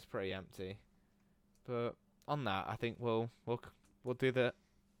 No, it's pretty empty. But on that, I think we'll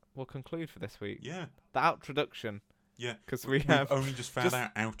conclude for this week. Yeah. The outroduction. Yeah. Because we've only just found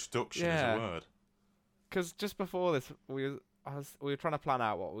out outroduction is a word. Because just before this, we were trying to plan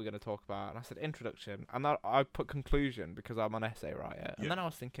out what we were going to talk about, and I said introduction, and I put conclusion because I'm an essay writer, and then I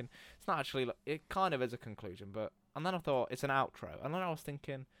was thinking it's not actually. It kind of is a conclusion, and then I thought it's an outro, and then I was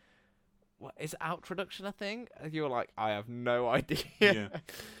thinking, what is outroduction a thing? And you were like, I have no idea. Yeah.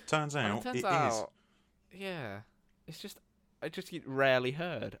 Turns out it is. Yeah, it's just I just rarely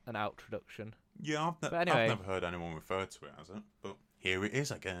heard an outroduction. Yeah, I've never heard anyone refer to it as it, but here it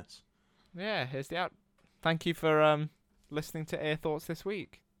is, I guess. Yeah, here's the out. Thank you for listening to Ear Thoughts this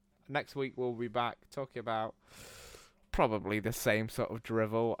week. Next week we'll be back talking about probably the same sort of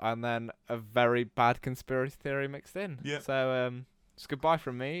drivel and then a very bad conspiracy theory mixed in. Yeah. So it's goodbye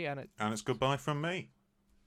from me, and it's goodbye from me.